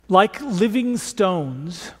Like living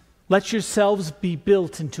stones, let yourselves be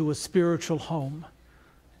built into a spiritual home.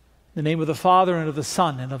 In the name of the Father, and of the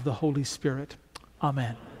Son, and of the Holy Spirit.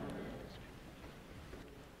 Amen.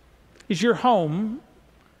 Is your home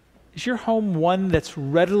one that's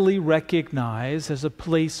readily recognized as a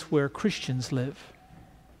place where Christians live?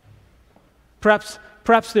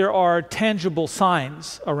 Perhaps there are tangible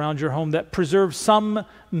signs around your home that preserve some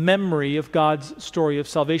memory of God's story of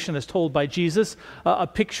salvation as told by Jesus. A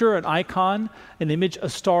picture, an icon, an image, a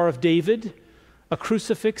Star of David, a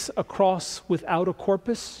crucifix, a cross without a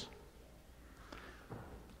corpus.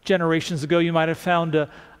 Generations ago, you might have found a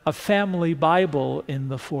family Bible in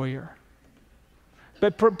the foyer.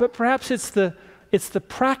 But perhaps it's the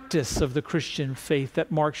practice of the Christian faith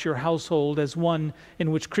that marks your household as one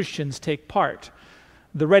in which Christians take part.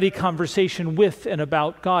 The ready conversation with and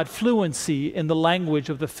about God, fluency in the language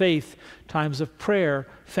of the faith, times of prayer,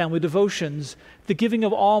 family devotions, the giving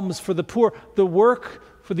of alms for the poor, the work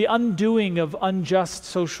for the undoing of unjust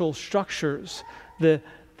social structures, the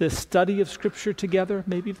study of Scripture together,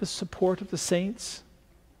 maybe the support of the saints.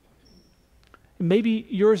 Maybe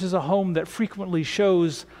yours is a home that frequently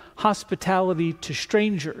shows hospitality to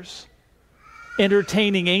strangers,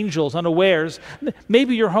 entertaining angels unawares.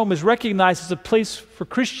 Maybe your home is recognized as a place for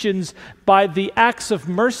Christians by the acts of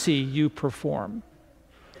mercy you perform.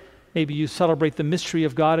 Maybe you celebrate the mystery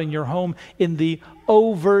of God in your home in the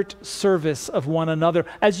overt service of one another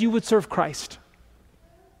as you would serve Christ.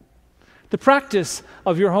 The practice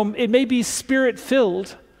of your home, it may be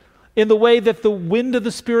Spirit-filled in the way that the wind of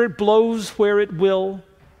the Spirit blows where it will.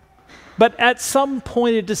 But at some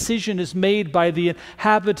point a decision is made by the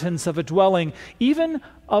inhabitants of a dwelling, even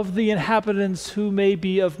of the inhabitants who may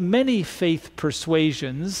be of many faith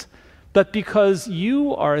persuasions, but because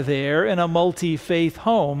you are there in a multi-faith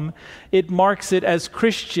home, it marks it as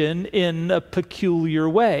Christian in a peculiar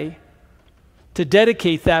way. To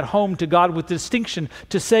dedicate that home to God with distinction,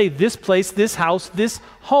 to say this place, this house, this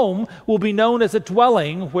home will be known as a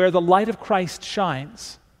dwelling where the light of Christ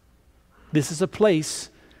shines. This is a place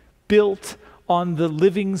built on the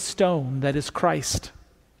living stone that is Christ.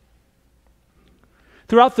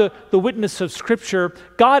 Throughout the witness of Scripture,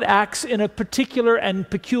 God acts in a particular and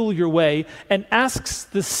peculiar way and asks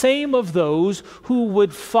the same of those who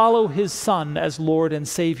would follow his Son as Lord and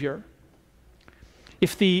Savior.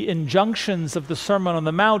 If the injunctions of the Sermon on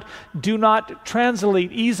the Mount do not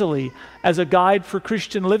translate easily as a guide for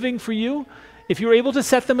Christian living for you, if you're able to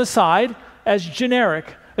set them aside as a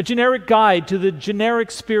generic guide to the generic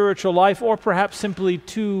spiritual life, or perhaps simply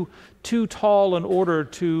too tall in order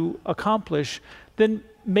to accomplish, then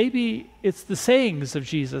maybe it's the sayings of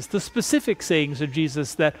Jesus, the specific sayings of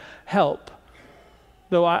Jesus that help.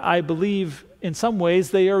 Though I believe in some ways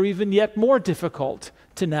they are even yet more difficult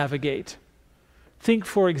to navigate. Think,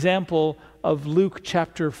 for example, of Luke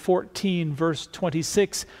chapter 14, verse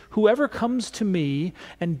 26. Whoever comes to me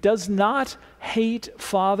and does not hate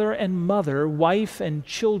father and mother, wife and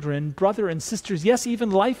children, brother and sisters, yes,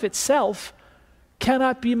 even life itself,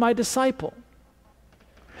 cannot be my disciple.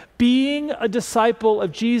 Being a disciple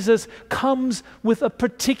of Jesus comes with a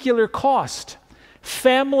particular cost.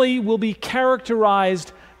 Family will be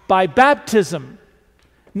characterized by baptism,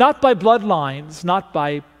 not by bloodlines, not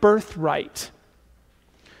by birthright.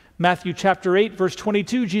 Matthew chapter 8, verse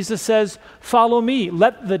 22, Jesus says, "Follow me,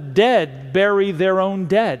 let the dead bury their own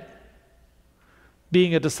dead."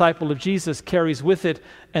 Being a disciple of Jesus carries with it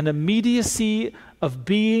an immediacy of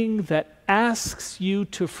being that asks you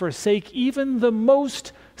to forsake even the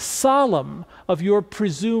most solemn of your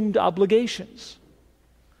presumed obligations.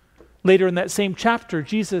 Later in that same chapter,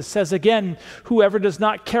 Jesus says again, "Whoever does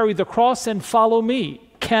not carry the cross and follow me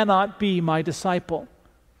cannot be my disciple."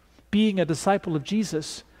 Being a disciple of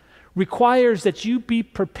Jesus requires that you be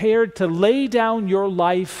prepared to lay down your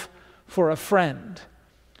life for a friend,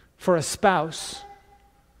 for a spouse,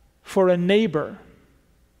 for a neighbor,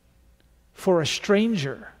 for a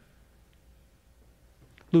stranger.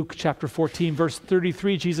 Luke chapter 14, verse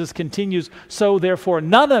 33, Jesus continues, "So therefore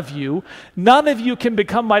none of you can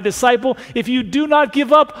become my disciple if you do not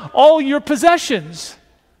give up all your possessions."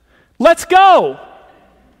 Let's go.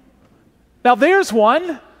 Now there's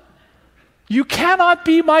one. You cannot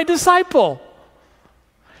be my disciple.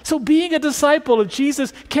 So being a disciple of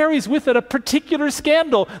Jesus carries with it a particular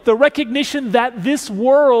scandal, the recognition that this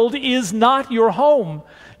world is not your home.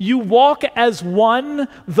 You walk as one,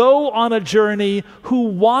 though on a journey, who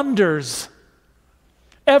wanders,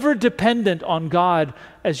 ever dependent on God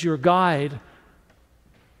as your guide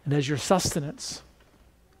and as your sustenance.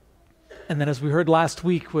 And then, as we heard last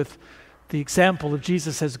week with the example of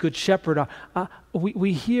Jesus as Good Shepherd,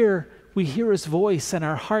 we hear we hear his voice and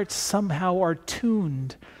our hearts somehow are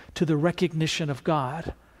tuned to the recognition of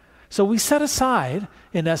God. So we set aside,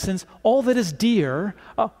 in essence, all that is dear,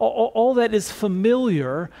 all that is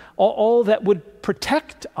familiar, all that would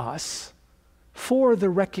protect us for the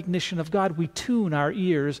recognition of God. We tune our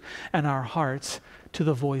ears and our hearts to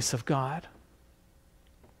the voice of God.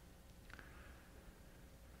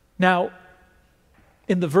 Now,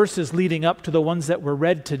 in the verses leading up to the ones that were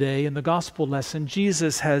read today in the gospel lesson,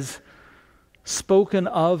 Jesus has spoken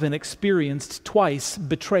of and experienced twice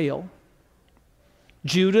betrayal.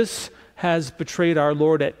 Judas has betrayed our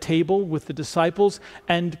Lord at table with the disciples,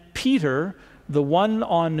 and Peter, the one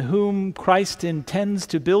on whom Christ intends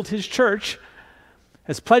to build his church,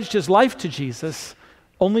 has pledged his life to Jesus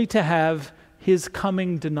only to have his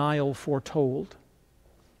coming denial foretold.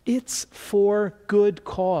 It's for good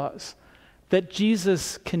cause that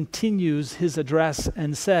Jesus continues his address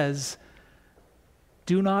and says,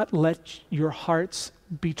 "Do not let your hearts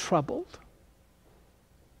be troubled."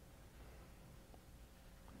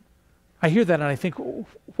 I hear that and I think,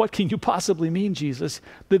 what can you possibly mean, Jesus?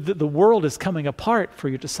 The world is coming apart for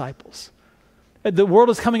your disciples. The world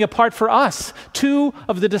is coming apart for us. Two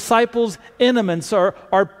of the disciples' intimates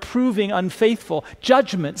are proving unfaithful.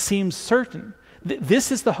 Judgment seems certain.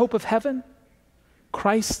 This is the hope of heaven.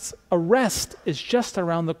 Christ's arrest is just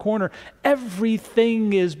around the corner.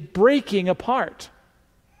 Everything is breaking apart.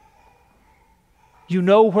 "You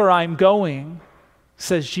know where I'm going,"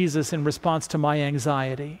 says Jesus in response to my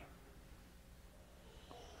anxiety.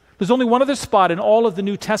 There's only one other spot in all of the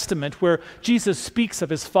New Testament where Jesus speaks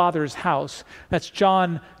of his Father's house. That's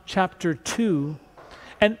John chapter 2.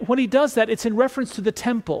 And when he does that, it's in reference to the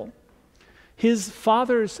temple. His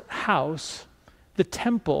Father's house, the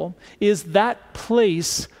temple, is that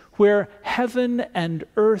place where heaven and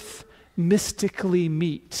earth mystically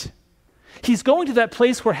meet. He's going to that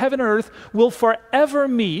place where heaven and earth will forever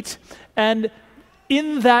meet, and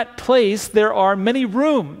in that place there are many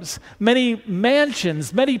rooms, many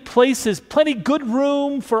mansions, many places, plenty good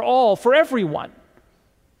room for all, for everyone.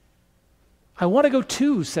 "I want to go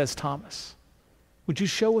too," says Thomas. "Would you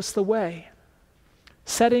show us the way?"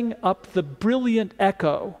 Setting up the brilliant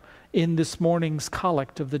echo in this morning's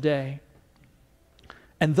collect of the day.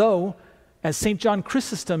 And though, as St. John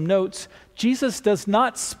Chrysostom notes, Jesus does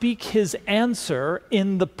not speak his answer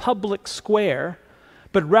in the public square,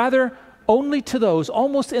 but rather only to those,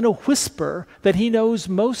 almost in a whisper, that he knows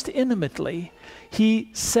most intimately, he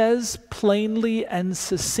says plainly and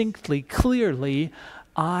succinctly, clearly,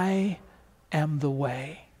 "I am the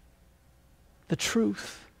way, the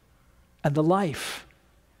truth, and the life.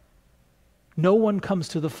 No one comes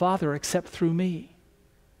to the Father except through me."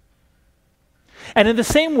 And in the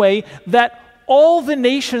same way that all the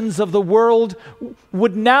nations of the world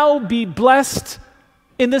would now be blessed,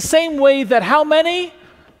 in the same way that how many?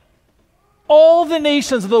 All the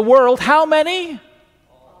nations of the world, how many?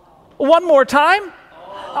 One more time.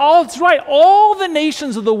 Oh, that's right. All the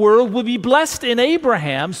nations of the world will be blessed in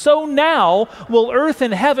Abraham. So now will earth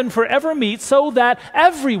and heaven forever meet, so that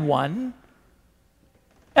everyone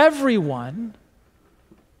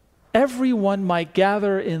might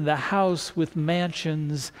gather in the house with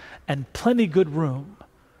mansions and plenty good room,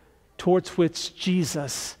 towards which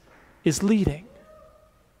Jesus is leading.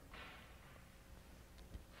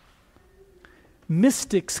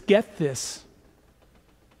 Mystics get this.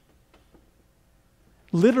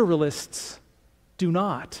 Literalists do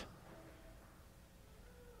not.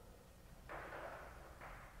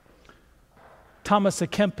 Thomas à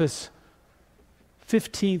Kempis,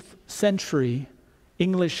 15th century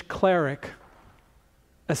English cleric,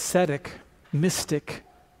 ascetic, mystic,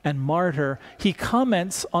 and martyr, he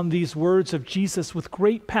comments on these words of Jesus with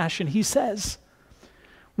great passion. He says,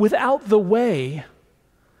 "Without the way,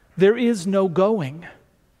 there is no going.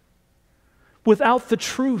 Without the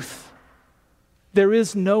truth, there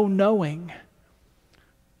is no knowing.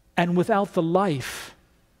 And without the life,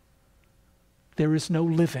 there is no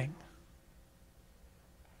living."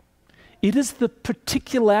 It is the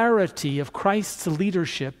particularity of Christ's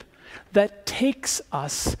leadership that takes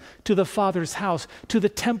us to the Father's house, to the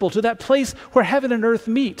temple, to that place where heaven and earth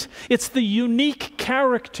meet. It's the unique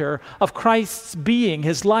character of Christ's being,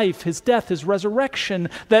 his life, his death, his resurrection,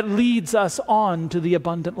 that leads us on to the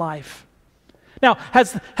abundant life. Now,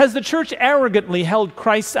 has the church arrogantly held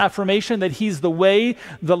Christ's affirmation that he's the way,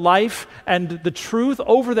 the life, and the truth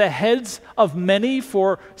over the heads of many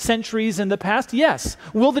for centuries in the past? Yes.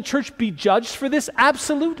 Will the church be judged for this?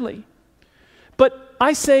 Absolutely. But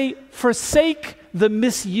I say, forsake the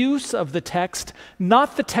misuse of the text,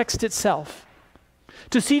 not the text itself.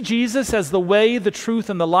 To see Jesus as the way, the truth,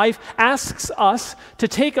 and the life asks us to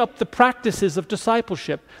take up the practices of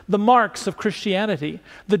discipleship, the marks of Christianity,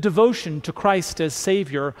 the devotion to Christ as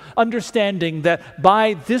Savior, understanding that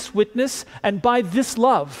by this witness and by this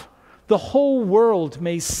love, the whole world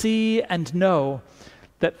may see and know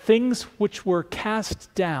that things which were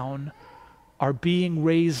cast down are being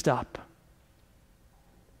raised up.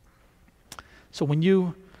 So when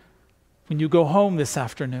you go home this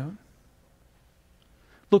afternoon,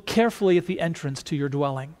 look carefully at the entrance to your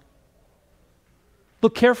dwelling.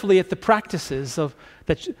 Look carefully at the practices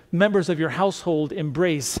that members of your household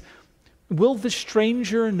embrace. Will the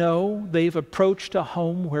stranger know they've approached a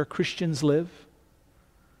home where Christians live?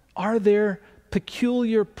 Are there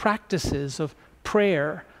peculiar practices of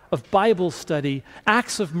prayer, of Bible study,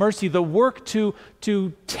 acts of mercy, the work to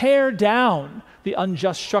tear down the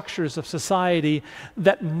unjust structures of society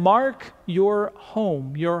that mark your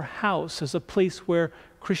home, your house, as a place where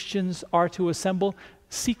Christians are to assemble?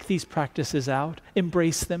 Seek these practices out,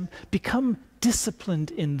 embrace them, become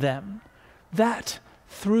disciplined in them, that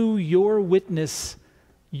through your witness,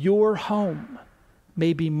 your home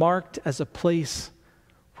may be marked as a place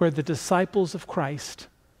where the disciples of Christ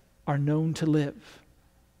are known to live.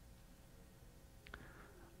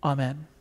 Amen.